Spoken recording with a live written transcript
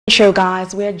Show,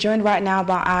 guys, we're joined right now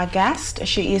by our guest.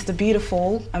 She is the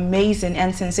beautiful, amazing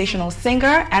and sensational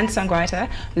singer and songwriter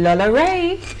Lola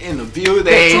Rae. In the building.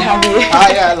 Great to have you.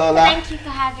 Hiya, Lola. Thank you for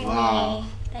having me.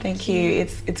 Thank you.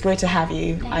 It's great to have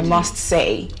you. I must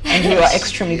say, and you are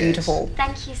extremely beautiful.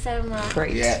 Thank you so much.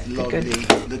 Great. Yeah, lovely,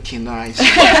 good. looking nice.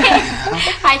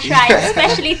 I tried,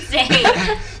 especially today.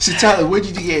 So tell me, where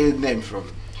did you get your name from,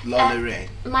 Lola Rae?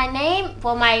 My name,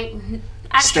 well, my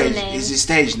actual name. Is it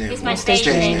stage name? It's my stage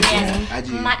name, yes. How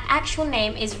do you... My actual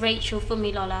name is Rachel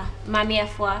Fumilola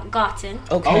Mamiafwa Garten.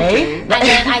 Okay. And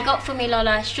then I got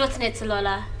Fumilola, shorten it to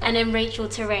Lola, and then Rachel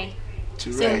to Rae. So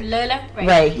Lola Rae.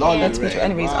 Rae. Lola That's Rae. beautiful.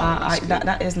 Anyways, Wow,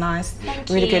 that is nice. Thank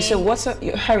really you. good. So what's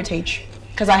your heritage?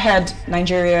 Because I heard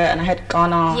Nigeria and I heard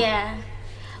Ghana. Yeah.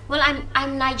 Well,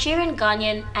 I'm Nigerian,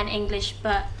 Ghanaian, and English,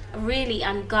 but really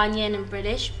I'm Ghanaian and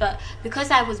British. But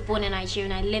because I was born in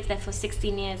Nigeria and I lived there for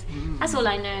 16 years, that's all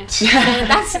I know. So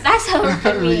that's home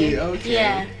for me. Really? Okay.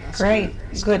 Yeah. That's Great.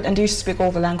 Good. And do you speak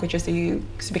all the languages? Do you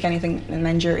speak anything in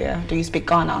Nigeria? Do you speak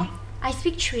Ghana? I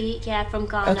speak Tree, from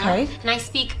Ghana. Okay. And I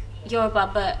speak Yoruba,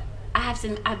 but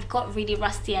I've got really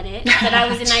rusty at it. But I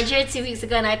was in Nigeria 2 weeks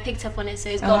ago and I picked up on it, so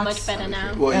it's got much better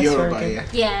now. Well, That's Yoruba, very yeah.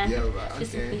 Yeah. Yoruba,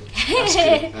 Just a okay. bit. That's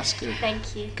good. That's good.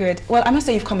 Thank you. Good. Well, I must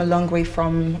say you've come a long way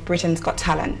from Britain's Got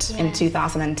Talent in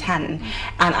 2010.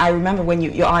 And I remember when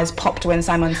your eyes popped when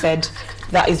Simon said,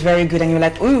 that is very good, and you're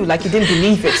like, ooh, like you didn't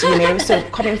believe it, you know. So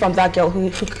coming from that girl who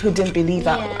didn't believe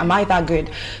that, am I that good,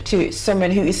 to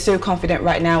someone who is so confident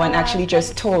right now and actually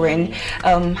just touring,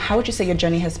 how would you say your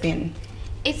journey has been?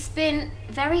 It's been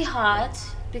very hard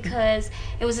because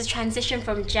it was a transition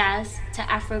from jazz to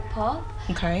Afro pop.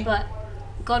 Okay. But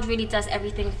God really does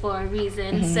everything for a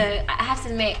reason. So I have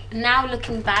to admit, now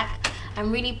looking back,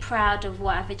 I'm really proud of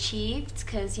what I've achieved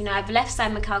because, you know, I've left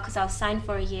Simon Cowell because I was signed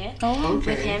for a year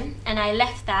with him, and I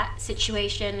left that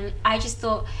situation. I just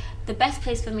thought the best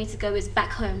place for me to go is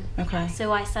back home. Okay.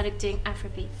 So I started doing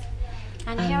Afrobeats.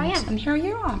 And here I am. And here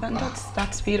you are.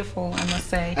 That's beautiful, I must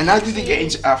say. And how did you get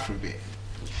into Afrobeat?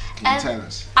 Can you tell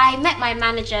us? I met my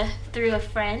manager through a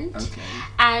friend. Okay.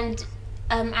 And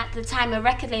at the time, a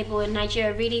record label in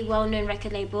Nigeria, a really well-known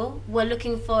record label, were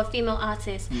looking for a female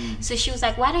artist. So she was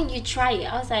like, why don't you try it?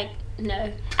 I was like,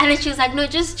 no. And then she was like, no,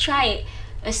 just try it.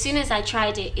 As soon as I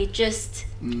tried it, it just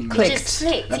clicked.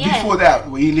 Now, before that,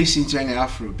 were you listening to any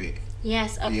Afrobeat?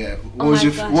 Yes. Yeah. What was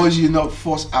your not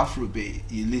first Afrobeat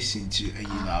you listened to, and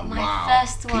you're like, My wow?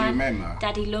 first Can you one, remember?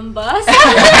 Daddy Lumba.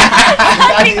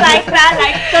 Something like that,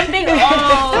 like something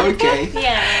old. Okay.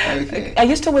 Yeah. Okay. Are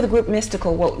you still with the group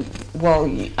Mystical?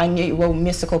 I knew you were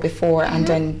Mystical before, and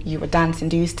then you were dancing.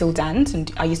 Do you still dance,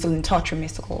 and are you still in touch with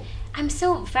Mystical? I'm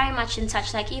still very much in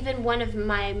touch. Like, even one of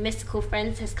my Mystical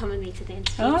friends has come with me to the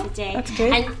interview today. That's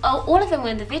good. And all of them were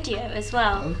in the video as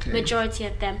well. Okay. Majority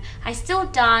of them. I still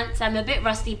dance. I'm a bit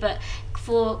rusty, but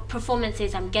for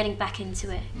performances, I'm getting back into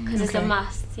it because it's a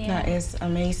must. Yeah. That is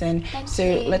amazing. Thank so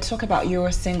you. let's talk about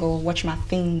your single "Watch My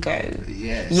Thing Go."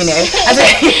 Yes. You know,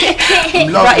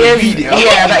 Love the video.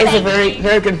 Yeah, that is a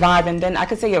very good vibe. And then I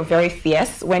could say you're very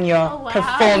fierce when you're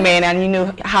performing, and you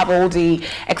know have all the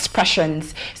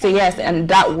expressions. So yes, and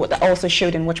that also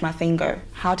showed in "Watch My Thing Go."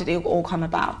 How did it all come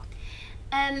about?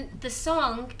 The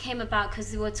song came about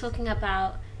because we were talking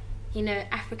about, you know,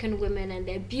 African women and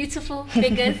their beautiful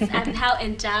figures and how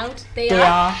endowed they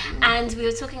are. And we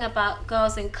were talking about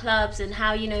girls in clubs and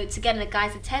how, you know, to get a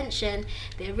guy's attention,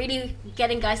 they're really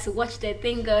getting guys to watch their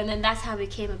thing go, and then that's how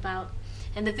it came about.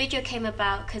 And the video came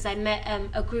about because I met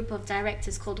a group of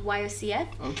directors called YOCF.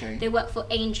 Okay. They work for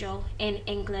Angel in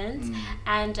England,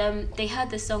 and they heard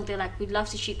the song. They're like, we'd love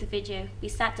to shoot the video. We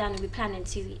sat down and we planned in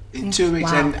 2 weeks. In 2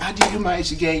 weeks, and how did you manage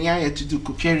to get Nyanya to do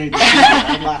cooking?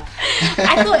 I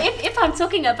thought if I'm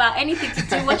talking about anything to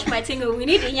do, watch my tingle, we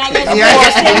need a Nyanya.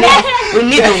 We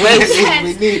need the weight. Yes,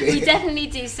 We need it. we definitely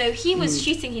do. So he was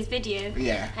shooting his video,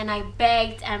 and I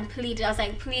begged and pleaded. I was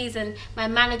like, please. And my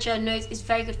manager is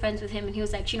very good friends with him, and he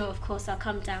was like, you know, of course I'll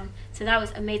come down. So that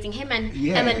was amazing. Him and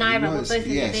Emma Naira were both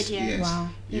in the video. Yes. Wow.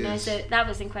 You know, so that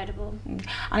was incredible. And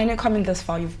I know coming this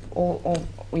far, you've all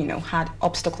you know had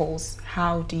obstacles.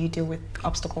 How do you deal with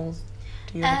obstacles?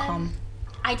 Do you overcome?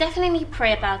 I definitely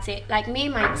pray about it. Like, me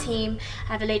and my team,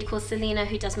 I have a lady called Selena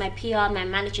who does my PR, my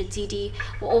manager Didi.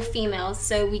 We're all females,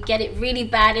 so we get it really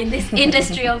bad in this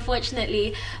industry,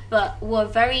 unfortunately. But we're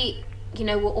very, you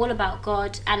know, we're all about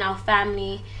God and our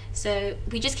family. So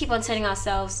we just keep on telling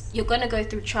ourselves, you're going to go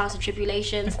through trials and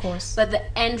tribulations. Of course. But the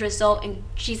end result in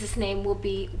Jesus' name will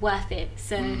be worth it.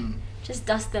 So just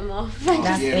dust them off.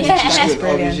 That's Good. brilliant.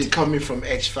 Obviously, coming from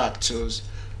X Factors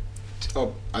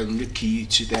up and look at you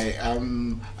today.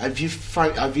 Have you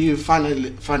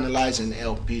finalized an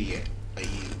LP yet? Are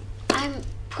you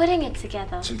putting it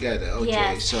together. Together, okay.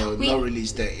 Yes. So no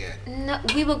release date yet. No,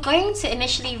 we were going to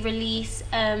initially release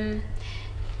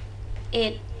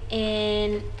it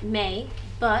in May,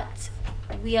 but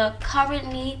we are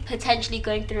currently potentially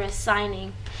going through a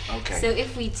signing. Okay. So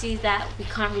if we do that, we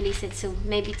can't release it till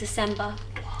maybe December.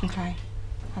 Okay.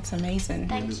 That's amazing.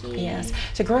 Thank you. Yes.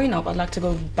 So growing up, I'd like to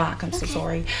go back. I'm so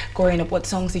sorry. Growing up, what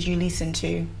songs did you listen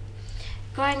to?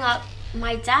 Growing up,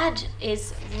 my dad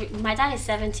is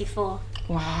 74.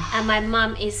 Wow. And my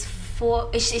mum is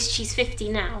she's 50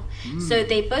 now. So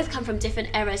they both come from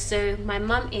different eras. So my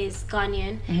mum is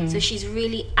Ghanaian, so she's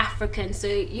really African. So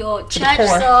your church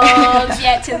songs,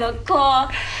 to the core.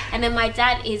 And then my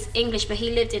dad is English, but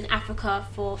he lived in Africa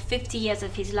for 50 years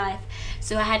of his life.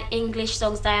 So I had English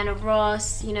songs, Diana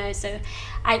Ross, so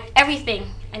everything.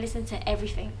 I listen to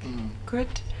everything.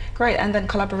 Good. Great. And then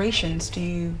collaborations. Do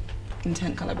you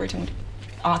intend collaborating with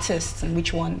artists, and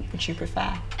which one would you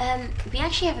prefer? We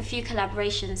actually have a few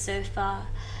collaborations so far.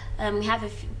 We have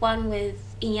one with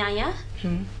Inyanya,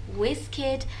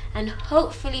 Wizkid, and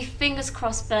hopefully, fingers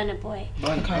crossed, Burna Boy.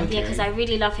 Okay. Yeah, because I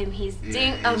really love him. He's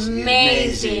doing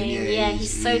amazing.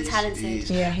 He's so talented.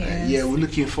 Yeah, he is. Yeah, we're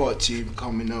looking forward to him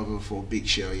coming over for a big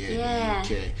show. In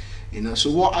the UK.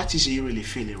 So what artists are you really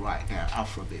feeling right now,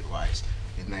 Afrobeat wise,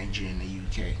 in Nigeria and the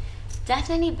UK?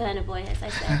 Definitely Burna Boy, as I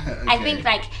said. Okay. I think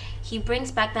he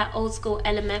brings back that old school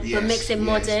element, but makes it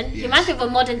modern. He reminds me of a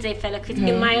modern day fella,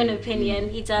 in my own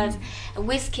opinion, he does.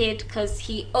 Wizkid, because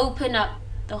he opened up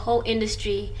the whole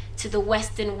industry to the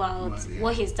Western world.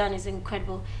 What he's done is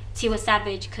incredible. Tiwa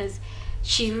Savage, because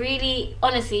she really,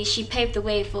 honestly, she paved the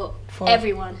way for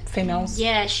everyone. Females.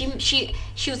 Yeah, she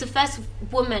was the first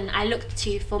woman I looked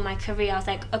to for my career. I was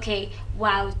like, okay,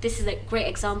 wow, this is a great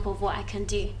example of what I can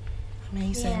do.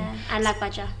 Amazing. Yeah, and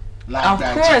Lagbaja. Of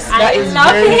course, that is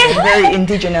very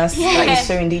indigenous. That is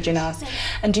so indigenous.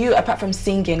 And do you, apart from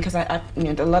singing, because a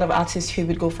lot of artists who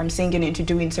would go from singing into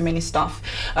doing so many stuff,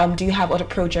 do you have other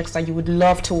projects that you would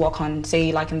love to work on,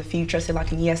 say like in the future, say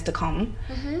like in years to come?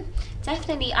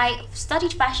 Definitely. I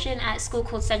studied fashion at a school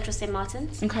called Central St.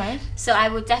 Martin's. Okay. So I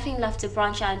would definitely love to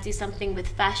branch out and do something with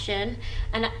fashion.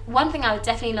 And one thing I would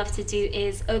definitely love to do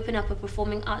is open up a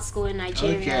performing arts school in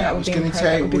Nigeria. Okay, I was going to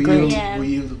tell you, will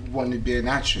you want to be an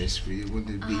actress? Will you want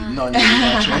to be not an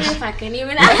actress? I don't know if I can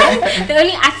even. The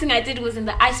only acting I did was in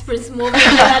the Ice Prince movie,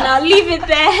 and I'll leave it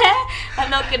there.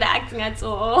 I'm not good at acting at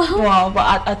all. Well,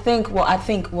 but I think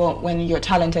when you're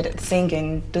talented at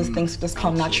singing, those things just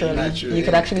come naturally. You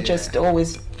could actually just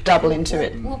always double into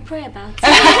it. We'll pray about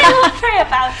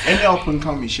it. Any up and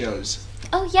coming shows?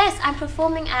 Oh yes, I'm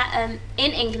performing at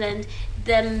in England.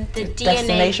 The DNA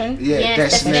Destination? Yeah,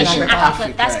 Destination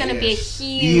Africa. That's going to be a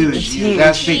huge.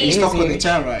 That's big. It's top of the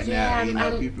town right now.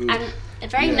 I'm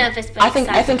very nervous, but I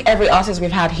think every artist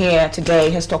we've had here today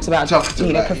has talked about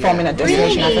performing at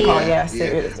Destination Africa. Yes,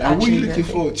 and what are you looking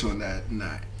forward to on that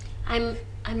night?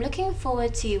 I'm looking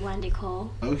forward to Wande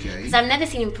Cole. Okay. Because I've never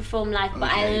seen him perform live,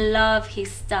 but I love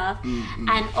his stuff.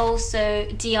 And also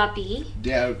DRB. I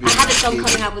have a song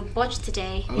coming out with Bodge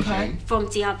today from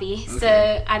DRB.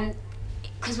 So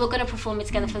because we're going to perform it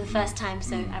together for the first time,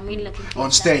 so I'm really looking forward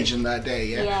on stage on that day,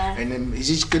 yeah. And then is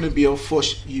this going to be your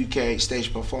first UK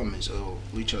stage performance, or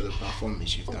which other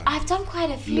performance you've done? I've done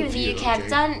quite a few in the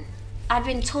UK. I've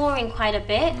been touring quite a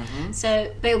bit,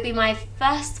 but it'll be my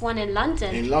first one in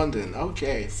London. In London,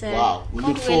 okay. So wow, we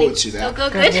look forward to that. Go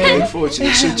good. We look forward to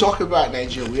it. So talk about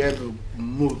Nigeria. We ever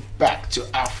move back to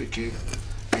Africa,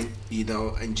 and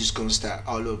and just gonna start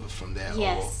all over from there?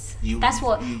 Yes, that's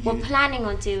what we're planning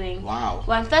on doing. Wow.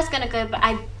 Well, I'm first gonna go, but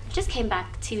I just came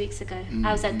back 2 weeks ago.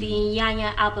 I was at the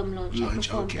Nyanya album launch. I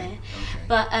performed there.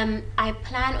 But I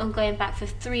plan on going back for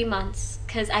 3 months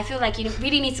because I feel like you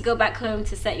really need to go back home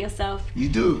to set yourself. You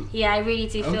do? Yeah, I really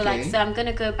do feel like. So I'm going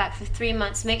to go back for 3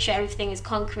 months, make sure everything is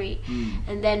concrete,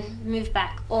 and then move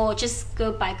back. Or just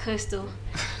go by coastal,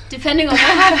 depending on what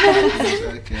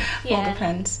happens. Yeah. All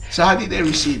depends. So how did they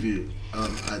receive you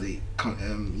at the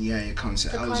Nyanya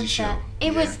concert? How was the show?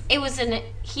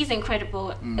 He's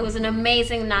incredible. It was an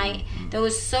amazing night. There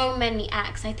was so many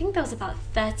acts. I think there was about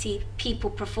 30 people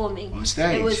performing on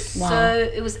stage. It was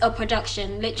it was a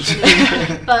production,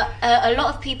 literally. But a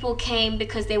lot of people came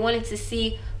because they wanted to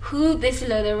see who this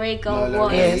Lola Rae girl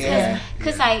was.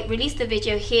 Because I released the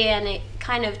video here and it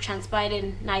kind of transpired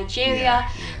in Nigeria.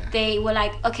 They were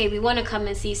like, okay, we want to come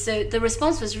and see. So the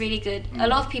response was really good. A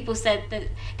lot of people said that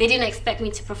they didn't expect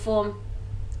me to perform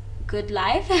good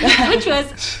life, which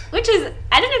is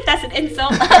I don't know if that's an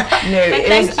insult. No,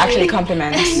 it is actually a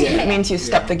compliment. It means you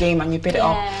stepped the game and you put it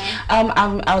up.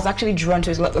 I was actually drawn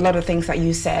to a lot of things that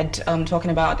you said,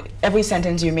 talking about every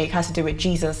sentence you make has to do with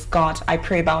Jesus, God, I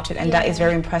pray about it, and that is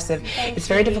very impressive. It's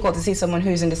very difficult to see someone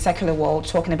who's in the secular world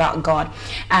talking about God,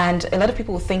 and a lot of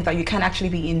people think that you can actually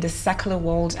be in the secular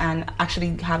world and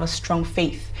actually have a strong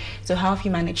faith. So how have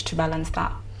you managed to balance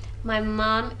that? My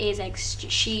mom is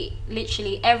she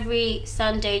literally every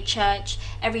Sunday church,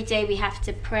 every day we have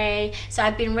to pray. So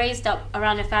I've been raised up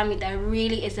around a family that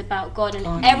really is about God,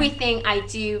 and everything I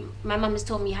do, my mom has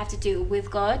told me you have to do it with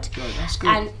God. That's good.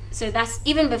 And so that's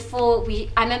even before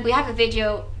I remember we have a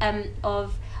video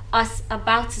of us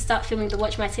about to start filming the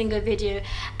Watch My Tingo video,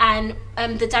 and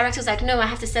the director was like, no, I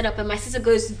have to set up, and my sister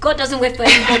goes, God doesn't wait for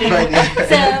anybody.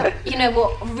 So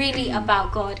we're really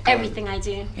about God, everything I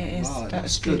do. It is. Wow,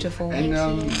 that's beautiful. Good.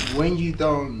 And when you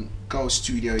don't go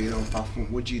studio, you don't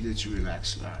perform, what do you do to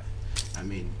relax?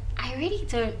 I really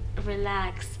don't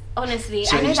relax, honestly.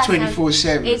 So I know it's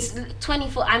 24/7. It's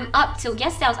 24. I'm up till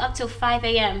yesterday. I was up till 5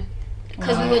 a.m.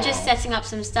 because we were just setting up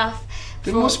some stuff.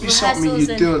 There must be something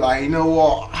you do, like, you know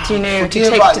what? Do you know, to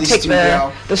take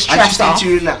the stress I just off. need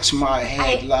to relax my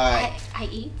head, I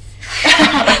eat,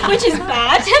 which is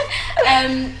bad.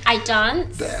 I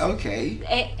dance. Okay.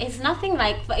 It's nothing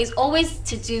but it's always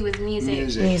to do with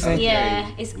music. Okay. Yeah,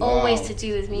 it's always to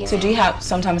do with music. So do you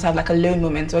sometimes have like a lone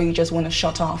moment where you just want to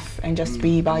shut off and just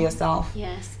be by yourself?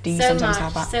 Yes. Do you sometimes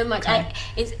have that? So much. Okay.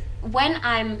 It's when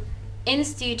I'm in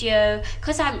studio,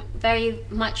 because I'm very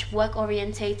much work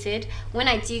orientated. When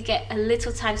I do get a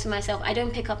little time to myself, I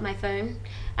don't pick up my phone,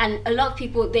 and a lot of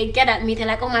people, they get at me, they're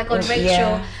like, oh my god,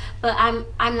 Rachel, but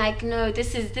I'm like, no,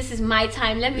 this is my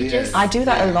time, let me just. I do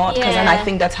that a lot, because then I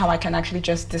think that's how I can actually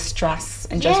just distress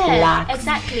and just relax.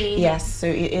 Exactly. Yes, so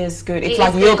it is good. It's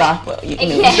like yoga, but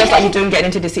it's just like you don't get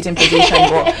into the sitting position,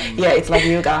 but it's like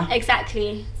yoga.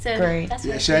 Exactly. So great.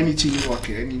 That's so anything you work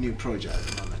in, any new project at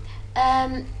the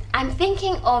moment? I'm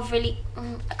thinking of really,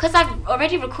 because I've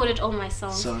already recorded all my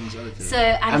songs. Okay.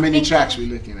 So how many tracks we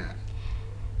looking at?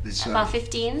 About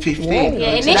 15. 15.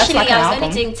 Yeah, initially I was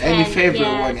only doing 10.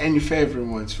 Any favorite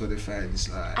ones for the fans?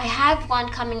 I have one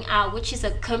coming out, which is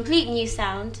a complete new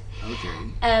sound.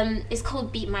 Okay. It's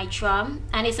called Beat My Drum,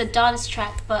 and it's a dance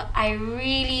track, but I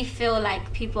really feel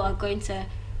like people are going to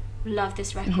love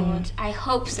this record. I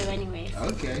hope so anyways.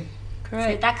 Okay. Great.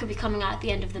 So that could be coming out at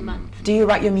the end of the month. Do you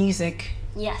write your music?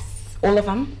 Yes. All of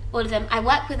them? All of them. I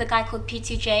work with a guy called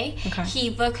P2J. Okay. He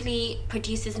vocally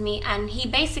produces me, and he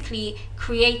basically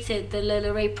created the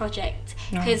Lola Rae project.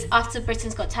 Because after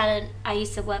Britain's Got Talent, I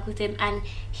used to work with him, and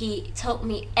he taught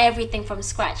me everything from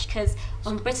scratch. Because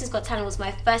on Britain's Got Talent was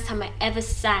my first time I ever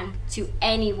sang to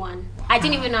anyone. I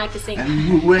didn't even know I could sing.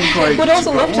 And we encourage Would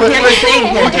also love to hear you sing.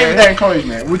 We give that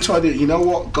encouragement. We told you, you know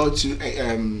what? Go to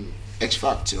X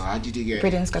Factor. How did you get?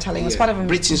 Britain's Got Talent. It was part of a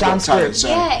Britain's dance Got group.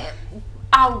 Talent. Yeah.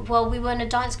 Well, we were in a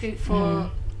dance group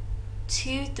for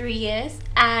 2-3 years,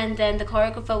 and then the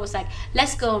choreographer was like,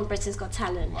 let's go on Britain's Got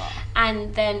Talent. Wow.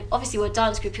 And then obviously we're a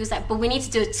dance group, he was like, but we need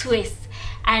to do a twist.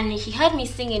 And he heard me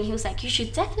singing, he was like, you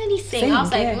should definitely sing. I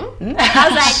was like, I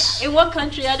was like, in what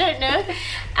country? I don't know.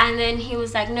 And then he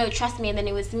was like, no, trust me. And then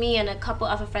it was me and a couple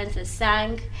other friends that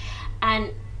sang.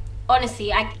 And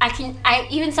honestly, I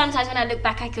even sometimes when I look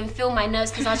back, I can feel my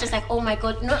nerves, because I was just like, oh my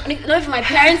god, not even my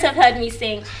parents have heard me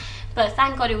sing. But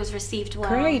thank God it was received well.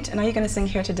 Great. And are you going to sing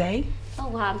here today? Oh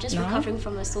wow, I'm just recovering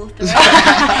from a sore throat.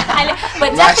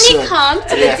 But definitely come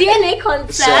to the DNA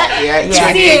concert.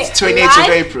 So, 28th of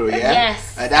April, yeah?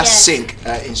 Yes. That's Sync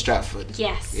in Stratford.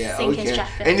 Yes, Sync in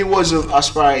Stratford. Any words of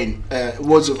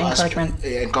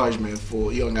encouragement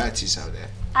for young artists out there?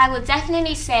 I would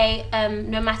definitely say,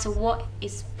 no matter what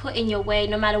is put in your way,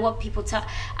 no matter what people tell.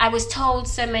 I was told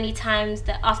so many times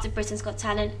that after Britain's Got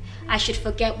Talent, I should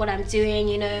forget what I'm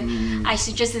doing, I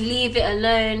should just leave it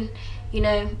alone,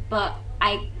 but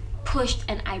I pushed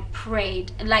and I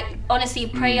prayed. Like, honestly,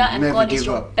 prayer and God is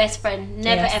your best friend.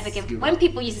 Never ever give up. When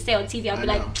people used to say on TV, I'd be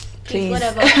like, please,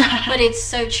 whatever. But it's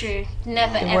so true.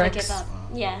 Never ever give up.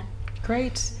 Yeah.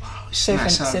 Great. So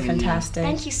fantastic.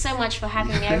 Thank you so much for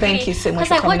having me. Thank you so much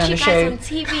for coming on the show.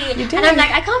 Because I watch you guys on TV, and I'm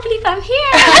like, I can't believe I'm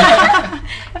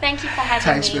here. Thank you for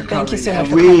having me. Thank you so much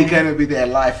for coming. We're coming. going to be there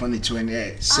live on the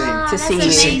 28th. To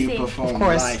see you perform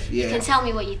live. You can tell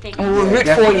me what you think. We'll root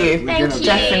for you. Thank you.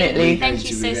 Definitely. Thank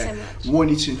you so much. We want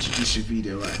you to introduce your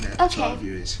video right now to our Okay.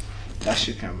 viewers. That's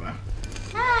your camera.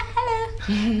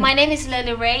 Hello. My name is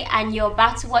Lola Rae, and you're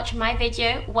about to watch my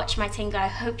video, Watch My Tingo. I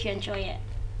hope you enjoy it.